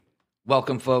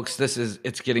Welcome, folks. This is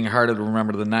It's Getting Harder to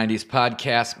Remember the 90s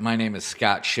podcast. My name is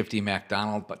Scott Shifty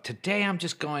MacDonald, but today I'm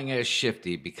just going as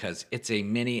Shifty because it's a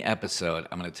mini episode.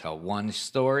 I'm going to tell one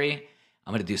story.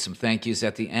 I'm going to do some thank yous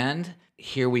at the end.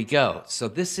 Here we go. So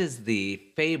this is the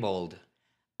fabled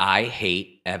I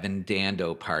Hate Evan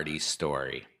Dando party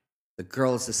story. The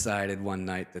girls decided one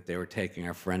night that they were taking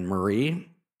our friend Marie,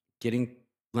 getting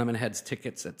Lemonheads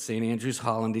tickets at St. Andrew's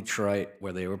Hall in Detroit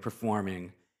where they were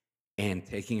performing, and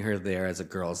taking her there as a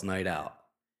girls' night out.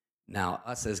 Now,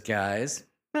 us as guys,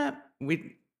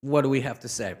 what do we have to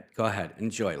say? Go ahead,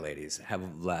 enjoy, ladies. Have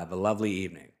a lovely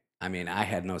evening. I mean, I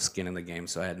had no skin in the game,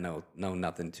 so I had no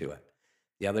nothing to it.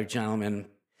 The other gentlemen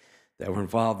that were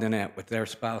involved in it with their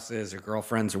spouses or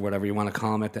girlfriends or whatever you want to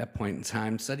call them at that point in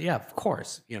time said, yeah, of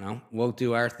course, we'll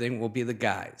do our thing. We'll be the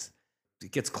guys.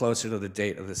 It gets closer to the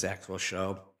date of this actual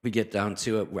show. We get down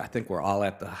to it. I think we're all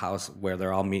at the house where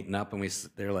they're all meeting up, and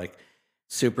they're like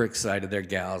super excited. They're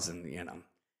gals, and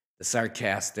the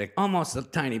sarcastic, almost a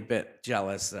tiny bit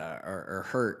jealous or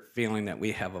hurt feeling that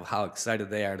we have of how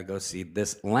excited they are to go see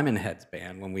this Lemonheads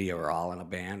band when we were all in a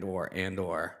band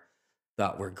or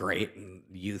thought we're great, and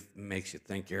youth makes you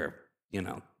think you're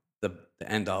the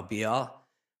end all be all.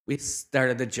 We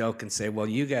started the joke and say, well,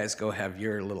 you guys go have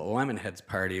your little Lemonheads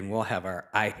party, and we'll have our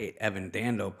I Hate Evan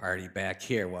Dando party back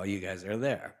here while you guys are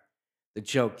there. The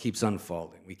joke keeps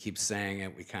unfolding. We keep saying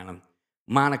it. We kind of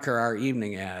moniker our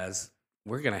evening as,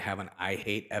 we're going to have an I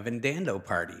Hate Evan Dando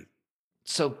party.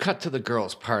 So cut to the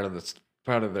girls' part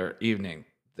of their evening.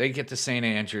 They get to St.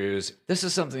 Andrews. This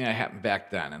is something that happened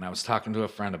back then, and I was talking to a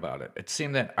friend about it. It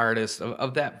seemed that artists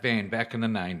of that vein back in the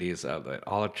 90s, of that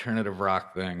all alternative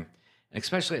rock thing,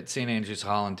 especially at St. Andrew's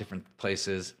Hall and different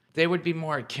places, they would be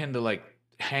more akin to like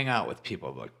hang out with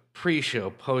people, like pre-show,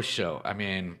 post-show. I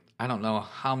mean, I don't know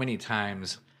how many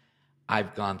times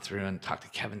I've gone through and talked to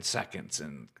Kevin Seconds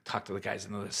and talked to the guys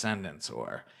in the Descendants,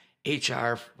 or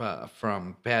HR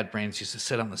from Bad Brains used to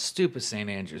sit on the stoop of St.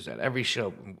 Andrews at every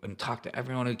show and talk to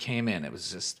everyone who came in. It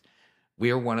was just,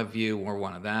 we're one of you, we're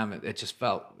one of them. It just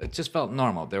felt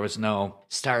normal. There was no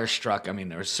starstruck. I mean,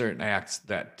 there were certain acts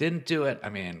that didn't do it. I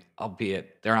mean,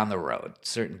 albeit they're on the road.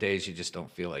 Certain days you just don't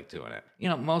feel like doing it.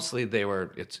 Mostly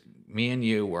it's me and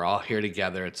you, we're all here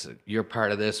together. It's you're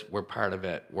part of this, we're part of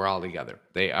it, we're all together.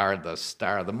 They are the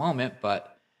star of the moment,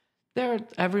 but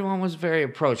everyone was very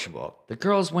approachable. The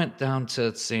girls went down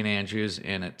to St. Andrews,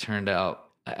 and it turned out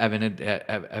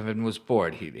Evan was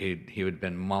bored. He had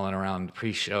been mulling around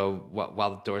pre-show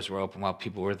while the doors were open, while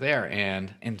people were there.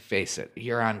 And face it,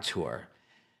 you're on tour.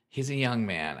 He's a young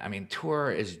man. I mean, tour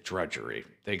is drudgery.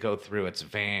 They go through its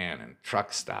van and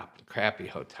truck stop and crappy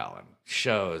hotel and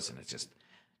shows, and it's just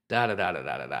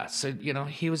da-da-da-da-da-da-da. So,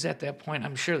 he was at that point,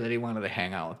 I'm sure that he wanted to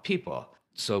hang out with people.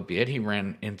 So be it. He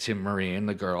ran into Marie and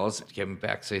the girls, gave him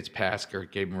backstage pass, or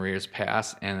gave Maria's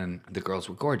pass, and the girls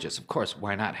were gorgeous. Of course,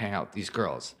 why not hang out with these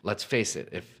girls? Let's face it,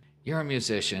 if you're a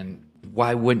musician,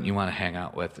 why wouldn't you want to hang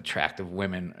out with attractive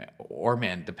women or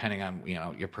men, depending on,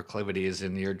 your proclivities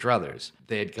and your druthers?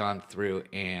 They had gone through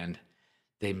and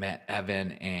they met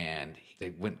Evan, and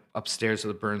they went upstairs to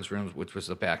the Burns Rooms, which was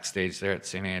the backstage there at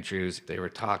St. Andrews. They were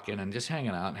talking and just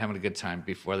hanging out and having a good time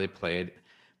before they played.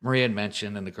 Maria had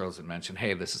mentioned, and the girls had mentioned,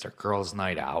 hey, this is our girls'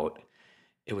 night out.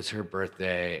 It was her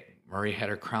birthday. Marie had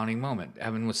her crowning moment.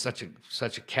 Evan was such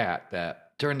a cat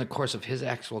that during the course of his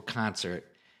actual concert,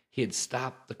 he had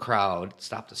stopped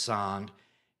the song,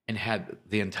 and had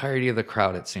the entirety of the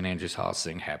crowd at St. Andrew's Hall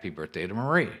sing Happy Birthday to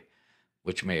Marie,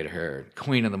 which made her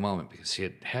queen of the moment, because she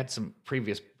had some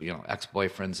previous,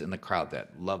 ex-boyfriends in the crowd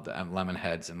that loved the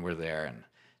Lemonheads and were there, and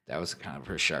that was kind of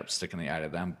her sharp stick in the eye to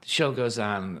them. The show goes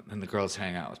on, and the girls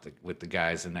hang out with the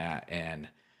guys in that, and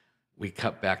we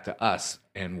cut back to us,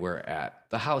 and we're at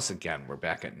the house again. We're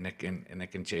back at Nick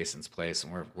and Jason's place,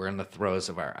 and we're in the throes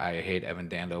of our I Hate Evan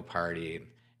Dando party,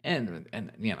 and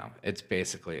it's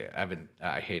basically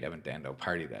I Hate Evan Dando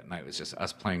party that night. It was just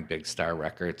us playing Big Star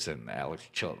Records and Alex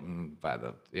Chilton by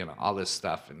the all this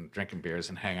stuff, and drinking beers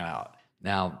and hanging out.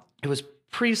 Now, it was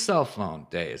pre-cell phone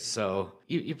days, so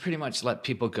you pretty much let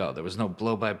people go. There was no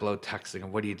blow-by-blow texting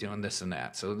of what are you doing, this and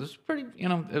that. So it was pretty,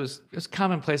 it was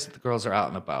commonplace that the girls are out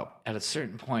and about. At a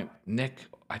certain point, Nick,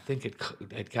 I think,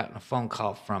 had gotten a phone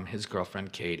call from his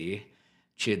girlfriend, Katie.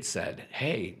 She had said,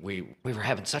 hey, we were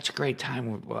having such a great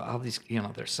time with all these,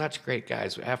 they're such great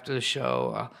guys. After the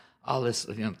show, all this,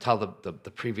 tell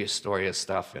the previous story of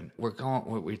stuff. And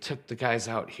we took the guys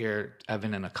out here,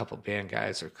 Evan and a couple band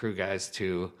guys or crew guys,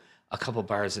 to a couple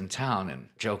bars in town and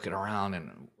joking around,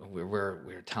 and we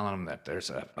were telling them that there's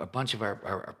a bunch of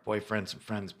our boyfriends and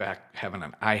friends back having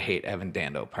an I Hate Evan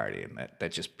Dando party, and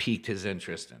that just piqued his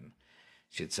interest. And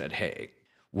she had said, hey,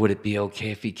 would it be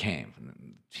okay if he came?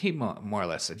 And he more or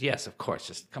less said, yes, of course,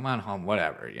 just come on home,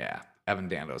 whatever. Yeah, Evan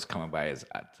Dando's coming by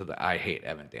to the I Hate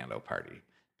Evan Dando party.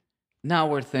 Now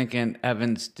we're thinking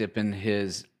Evan's dipping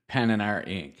his pen in our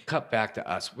ink. Cut back to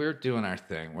us. We're doing our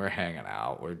thing. We're hanging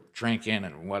out. We're drinking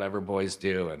and whatever boys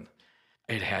do. And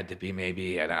it had to be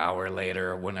maybe an hour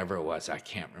later or whenever it was. I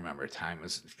can't remember. Time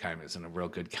isn't a real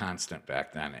good constant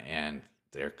back then. And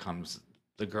there comes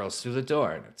the girls through the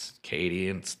door. And it's Katie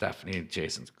and Stephanie,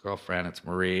 Jason's girlfriend. It's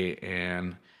Marie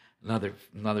and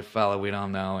another fellow we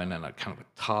don't know. And then a kind of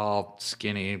a tall,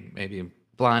 skinny, maybe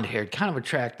blonde-haired, kind of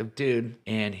attractive dude.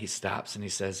 And he stops and he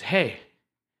says, hey,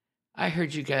 I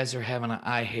heard you guys are having an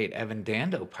I Hate Evan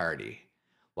Dando party.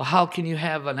 Well, how can you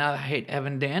have an I Hate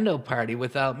Evan Dando party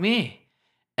without me?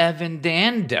 Evan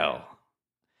Dando.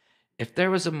 If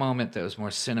there was a moment that was more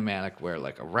cinematic where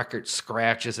like a record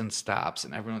scratches and stops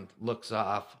and everyone looks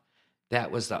off,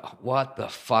 that was the what the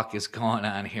fuck is going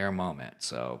on here moment.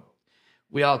 So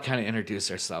we all kind of introduce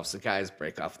ourselves. The guys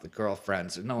break off with the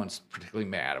girlfriends, and no one's particularly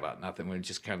mad about nothing. We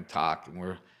just kind of talk, and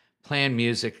we're playing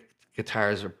music.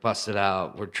 Guitars are busted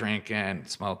out. We're drinking,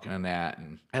 smoking, and that.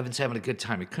 And Evan's having a good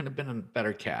time. He couldn't have been a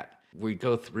better cat. We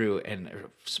go through, and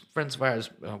some friends of ours,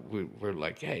 we're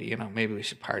like, hey, maybe we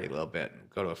should party a little bit. And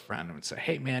go to a friend and say,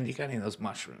 hey, man, you got any of those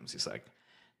mushrooms? He's like,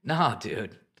 no,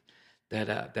 dude.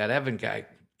 That Evan guy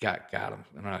got him.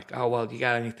 And we're like, oh, well, you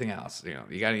got anything else?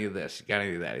 You got any of this? You got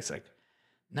any of that? He's like,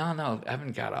 no,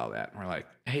 Evan got all that. And we're like,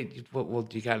 hey, well,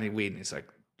 do you got any weed? And he's like,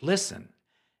 listen,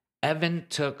 Evan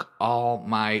took all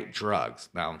my drugs.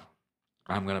 Now,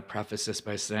 I'm going to preface this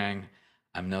by saying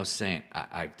I'm no saint.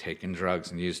 I've taken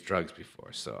drugs and used drugs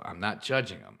before, so I'm not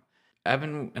judging him.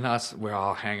 Evan and us, we're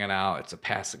all hanging out. It's a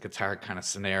pass the guitar kind of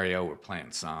scenario. We're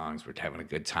playing songs. We're having a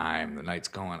good time. The night's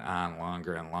going on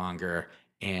longer and longer,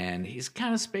 and he's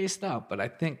kind of spaced out, but I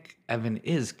think Evan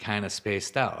is kind of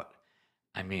spaced out.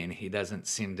 I mean, it doesn't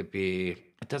seem that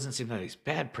he's a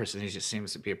bad person. He just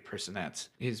seems to be a person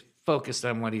he's focused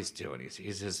on what he's doing.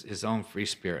 He's his own free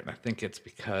spirit. And I think it's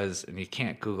because, and you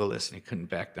can't Google this and he couldn't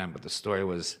back then, but the story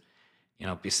was,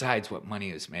 besides what money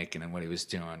he was making and what he was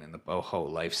doing and the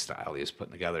boho lifestyle he was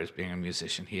putting together as being a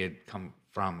musician, he had come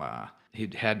from,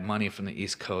 he'd had money from the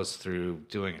East Coast through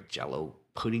doing a Jello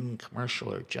pudding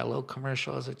commercial or Jello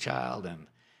commercial as a child. And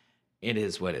it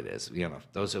is what it is.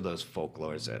 Those are those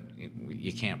folklores that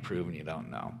you can't prove and you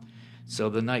don't know. So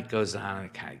the night goes on and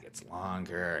it kind of gets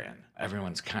longer and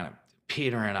everyone's kind of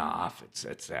petering off.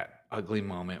 It's that ugly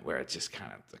moment where it's just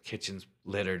kind of the kitchen's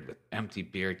littered with empty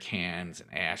beer cans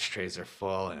and ashtrays are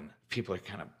full and people are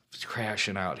kind of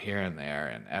crashing out here and there.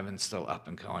 And Evan's still up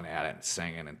and going at it and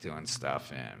singing and doing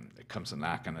stuff. And there comes a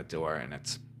knock on the door and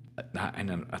it's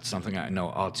something I know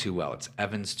all too well. It's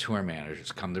Evan's tour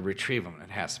managers come to retrieve him. And it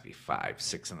has to be 5,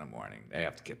 6 in the morning. They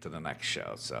have to get to the next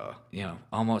show. So,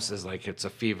 almost as like it's a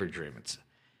fever dream. It's,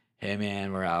 hey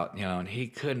man, we're out, and he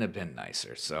couldn't have been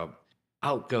nicer. So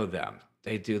out go them.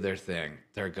 They do their thing.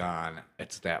 They're gone.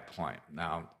 It's that point.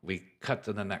 Now we cut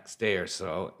to the next day or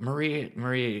so.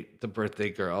 Marie, the birthday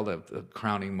girl, the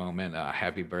crowning moment,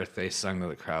 happy birthday sung to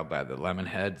the crowd by the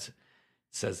Lemonheads,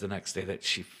 says the next day that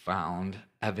she found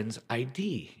Evan's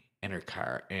ID in her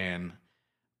car and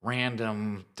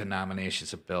random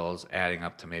denominations of bills adding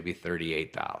up to maybe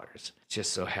 $38.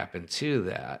 Just so happened too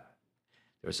that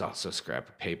there was also a scrap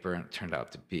of paper and it turned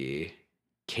out to be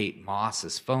Kate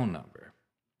Moss's phone number.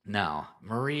 Now,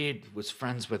 Marie was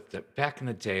friends with back in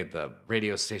the day, the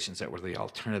radio stations that were the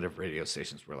alternative radio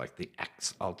stations were like the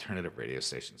ex-alternative radio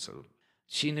stations. So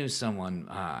she knew someone,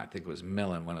 I think it was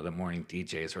Millen, one of the morning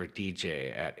DJs or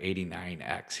DJ at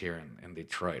 89X here in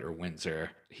Detroit or Windsor.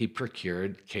 He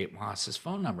procured Kate Moss's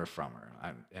phone number from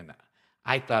her. And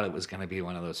I thought it was going to be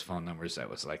one of those phone numbers that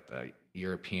was like the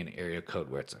European area code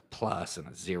where it's a plus and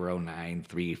a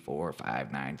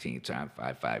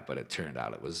 0934599255, but it turned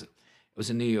out it was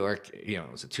a New York,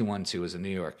 it was a 212, it was a New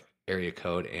York area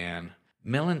code. And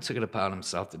Millen took it upon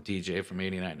himself, the DJ from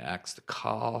 89X, to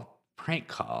prank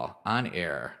call on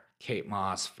air Kate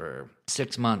Moss for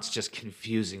 6 months, just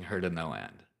confusing her to no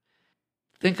end.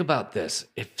 Think about this.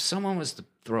 If someone was to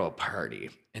throw a party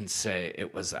and say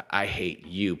it was a I hate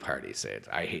you party, say it's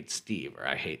I hate Steve or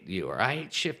I hate you or I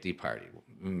hate Shifty party,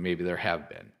 maybe there have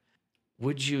been,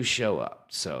 would you show up?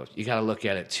 So you got to look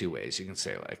at it two ways. You can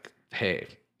say like, hey,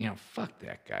 fuck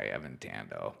that guy, Evan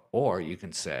Dando. Or you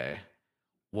can say,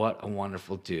 what a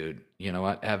wonderful dude. You know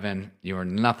what, Evan, you are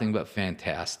nothing but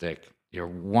fantastic. You're a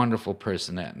wonderful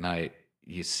person that night.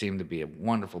 You seem to be a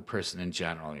wonderful person in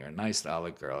general. You're nice to all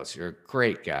the girls. You're a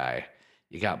great guy.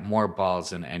 You got more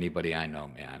balls than anybody I know,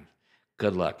 man.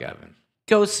 Good luck, Evan.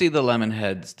 Go see the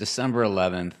Lemonheads, December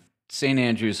 11th, St.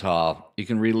 Andrew's Hall. You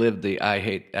can relive the I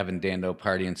Hate Evan Dando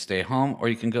party and stay home, or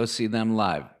you can go see them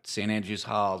live. St. Andrew's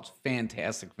Hall,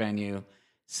 fantastic venue,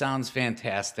 sounds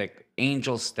fantastic,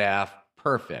 Angel staff,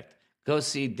 perfect. Go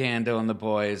see Dando and the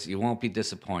boys. You won't be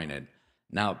disappointed.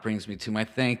 Now it brings me to my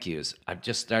thank yous. I've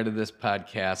just started this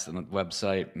podcast and the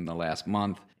website in the last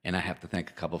month, and I have to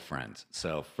thank a couple friends.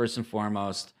 So first and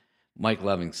foremost, Mike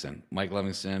Livingston. Mike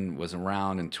Livingston was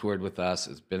around and toured with us.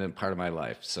 Has been a part of my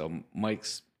life. So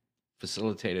Mike's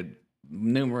facilitated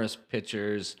numerous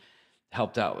pictures,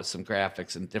 helped out with some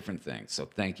graphics and different things. So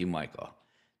thank you, Michael.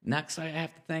 Next, I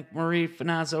have to thank Marie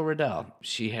Finazzo Riddell.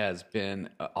 She has been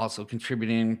also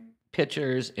contributing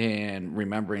pictures and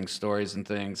remembering stories and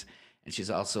things. And she's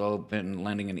also been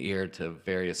lending an ear to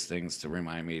various things to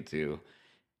remind me to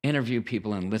interview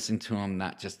people and listen to them,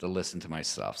 not just to listen to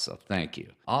myself. So thank you.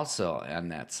 Also, on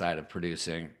that side of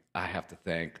producing, I have to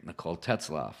thank Nicole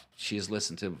Tetzloff. She's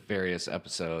listened to various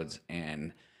episodes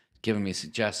and given me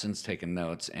suggestions, taken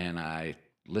notes, and I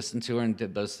listened to her and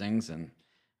did those things, and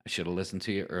I should have listened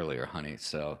to you earlier, honey.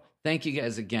 So thank you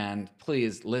guys again.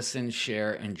 Please listen,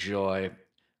 share, enjoy.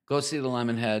 Go see the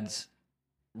Lemonheads.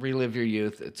 Relive your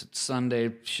youth. It's a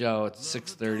Sunday show. It's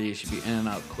 6:30. You should be in and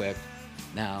out quick.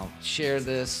 Now, share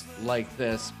this, like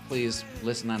this. Please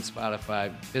listen on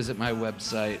Spotify. Visit my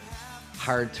website,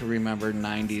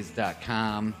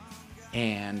 hardtoremember90s.com.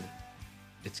 And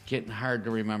it's getting hard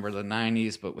to remember the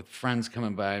 90s, but with friends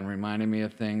coming by and reminding me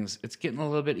of things, it's getting a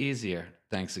little bit easier.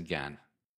 Thanks again.